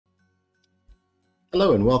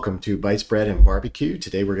Hello and welcome to Bites Bread and Barbecue.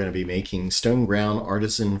 Today we're going to be making stone ground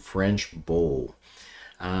artisan French bowl.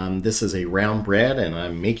 This is a round bread and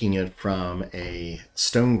I'm making it from a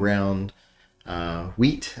stone ground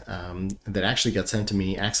wheat that actually got sent to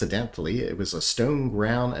me accidentally. It was a stone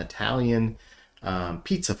ground Italian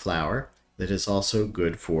pizza flour that is also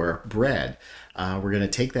good for bread. We're going to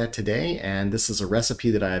take that today, and this is a recipe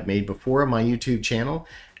that I have made before on my YouTube channel.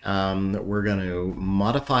 We're going to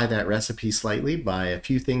modify that recipe slightly by a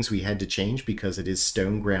few things we had to change because it is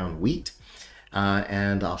stone ground wheat.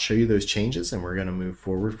 And I'll show you those changes and we're going to move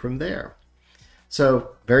forward from there.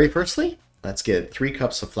 So very firstly, let's get 3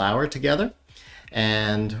 cups of flour together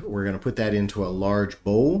and we're going to put that into a large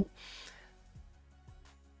bowl.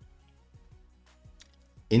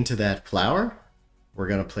 Into that flour, we're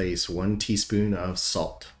going to place 1 teaspoon of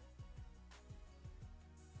salt.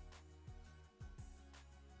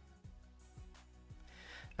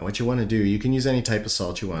 And what you want to do, you can use any type of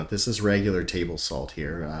salt you want. This is regular table salt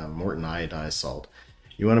here, Morton iodized salt.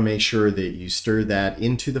 You want to make sure that you stir that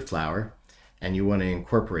into the flour and you want to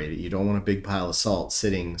incorporate it. You don't want a big pile of salt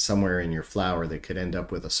sitting somewhere in your flour that could end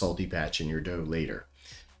up with a salty patch in your dough later.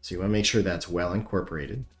 So you want to make sure that's well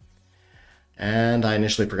incorporated. And I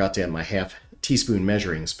initially forgot to add my 1/2 teaspoon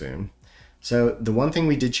measuring spoon. So the one thing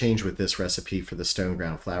we did change with this recipe for the stone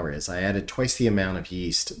ground flour is I added twice the amount of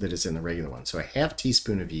yeast that is in the regular one. So a 1/2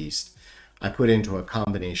 teaspoon of yeast I put into a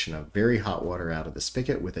combination of very hot water out of the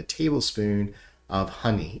spigot with a tablespoon of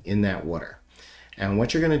honey in that water. And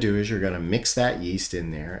what you're going to do is you're going to mix that yeast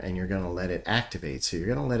in there and you're going to let it activate. So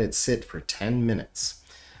you're going to let it sit for 10 minutes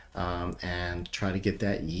and try to get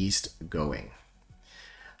that yeast going.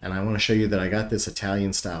 And I want to show you that I got this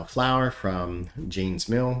Italian style flour from Jane's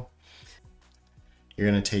Mill. You're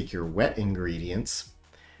going to take your wet ingredients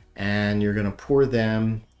and you're going to pour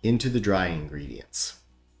them into the dry ingredients.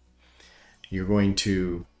 You're going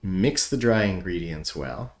to mix the dry ingredients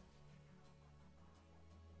well.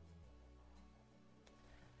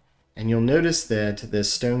 And you'll notice that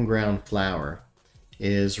this stone ground flour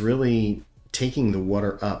is really taking the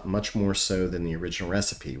water up much more so than the original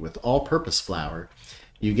recipe. With all-purpose flour,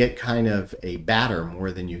 you get kind of a batter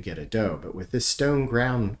more than you get a dough. But with this stone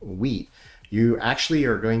ground wheat, you actually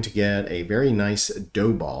are going to get a very nice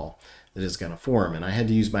dough ball that is going to form. And I had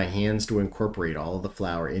to use my hands to incorporate all of the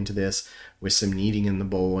flour into this with some kneading in the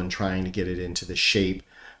bowl and trying to get it into the shape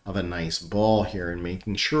of a nice ball here and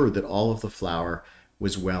making sure that all of the flour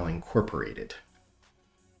was well incorporated.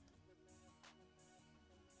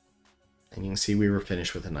 And you can see we were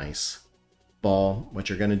finished with a nice ball. What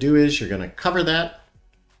you're going to do is you're going to cover that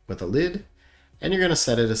with a lid and you're going to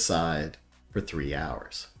set it aside for 3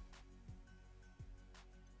 hours.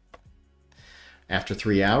 After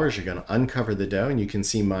 3 hours, you're going to uncover the dough and you can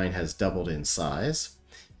see mine has doubled in size.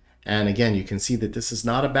 And again, you can see that this is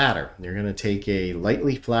not a batter. You're going to take a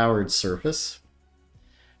lightly floured surface.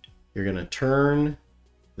 You're going to turn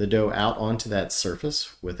the dough out onto that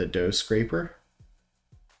surface with a dough scraper.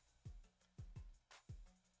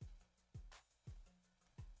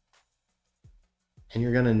 And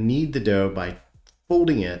you're going to knead the dough by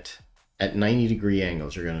folding it at 90-degree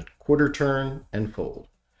angles. You're going to quarter turn and fold.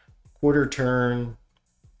 Quarter turn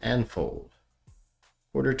and fold.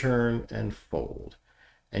 Quarter turn and fold.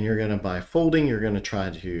 And you're going to, by folding, you're going to try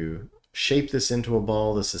to shape this into a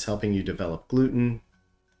ball. This is helping you develop gluten.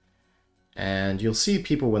 And you'll see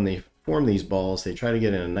people when they form these balls, they try to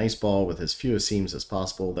get in a nice ball with as few seams as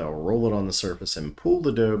possible. They'll roll it on the surface and pull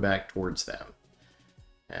the dough back towards them.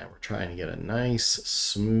 And we're trying to get a nice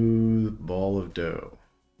smooth ball of dough.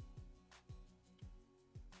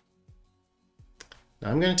 Now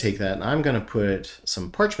I'm going to take that and I'm going to put some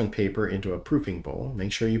parchment paper into a proofing bowl.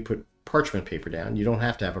 Make sure you put parchment paper down. You don't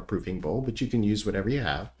have to have a proofing bowl, but you can use whatever you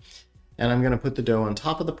have. And I'm going to put the dough on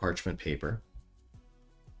top of the parchment paper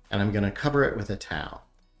and I'm going to cover it with a towel.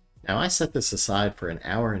 Now I set this aside for 1.5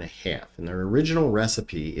 hours. In the original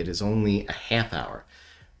recipe, it is only a 1/2 hour.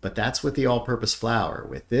 But that's with the all-purpose flour.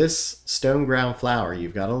 With this stone ground flour,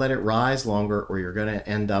 you've got to let it rise longer or you're going to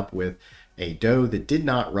end up with a dough that did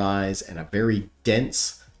not rise and a very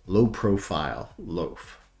dense, low-profile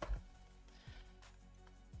loaf.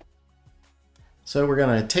 So we're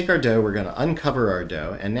going to take our dough, we're going to uncover our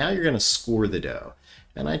dough, and now you're going to score the dough.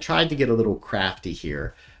 And I tried to get a little crafty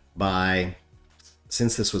here by,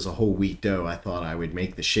 since this was a whole wheat dough, I thought I would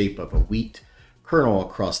make the shape of a wheat kernel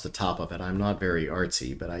across the top of it. I'm not very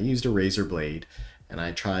artsy, but I used a razor blade and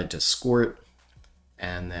I tried to score it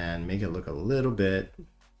and then make it look a little bit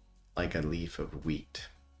like a leaf of wheat.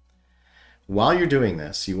 While you're doing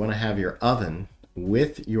this, you want to have your oven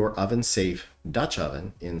with your oven safe Dutch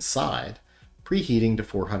oven inside preheating to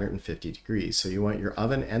 450 degrees. So you want your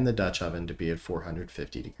oven and the Dutch oven to be at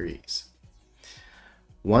 450 degrees.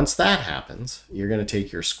 Once that happens, you're going to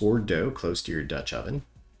take your scored dough close to your Dutch oven.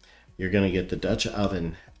 You're going to get the Dutch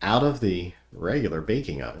oven out of the regular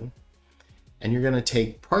baking oven, and you're going to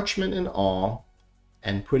take parchment and all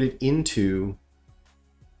and put it into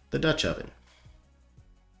the Dutch oven.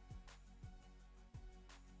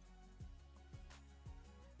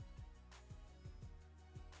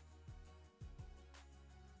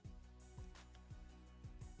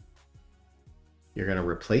 You're going to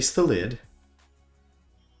replace the lid.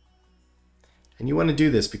 And you want to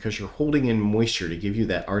do this because you're holding in moisture to give you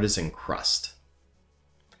that artisan crust.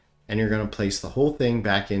 And you're going to place the whole thing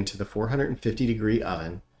back into the 450 degree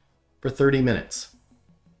oven for 30 minutes.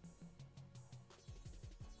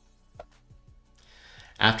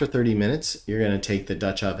 After 30 minutes, you're going to take the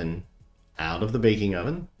Dutch oven out of the baking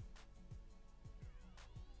oven.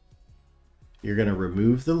 You're going to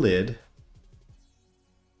remove the lid.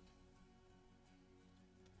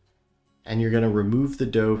 And you're going to remove the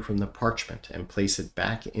dough from the parchment and place it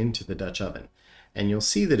back into the Dutch oven. And you'll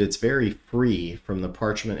see that it's very free from the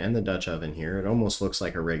parchment and the Dutch oven here. It almost looks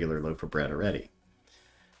like a regular loaf of bread already.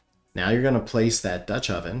 Now you're going to place that Dutch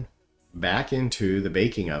oven back into the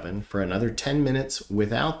baking oven for another 10 minutes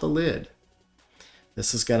without the lid.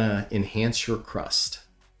 This is going to enhance your crust.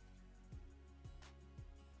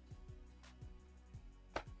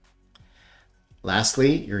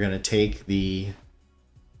 Lastly, you're going to take the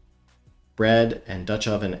bread and Dutch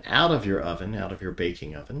oven out of your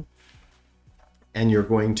baking oven, and you're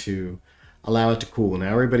going to allow it to cool.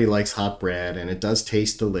 Now everybody likes hot bread and it does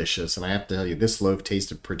taste delicious, and I have to tell you this loaf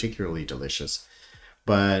tasted particularly delicious,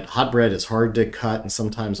 but hot bread is hard to cut and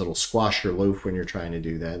sometimes it'll squash your loaf when you're trying to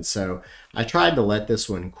do that. So I tried to let this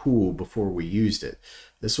one cool before we used it.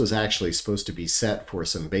 This was actually supposed to be set for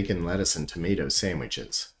some bacon, lettuce, and tomato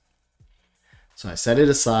sandwiches. So I set it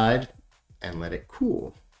aside and let it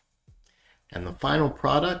cool. And the final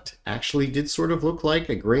product actually did sort of look like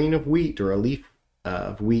a grain of wheat or a leaf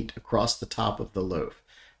of wheat across the top of the loaf.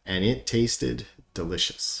 And it tasted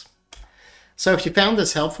delicious. So if you found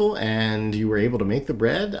this helpful and you were able to make the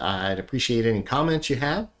bread, I'd appreciate any comments you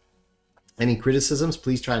have. Any criticisms,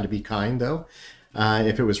 please try to be kind though.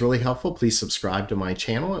 If it was really helpful, please subscribe to my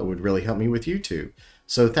channel. It would really help me with YouTube.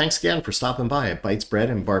 So thanks again for stopping by at Bites Bread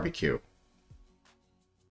and Barbecue.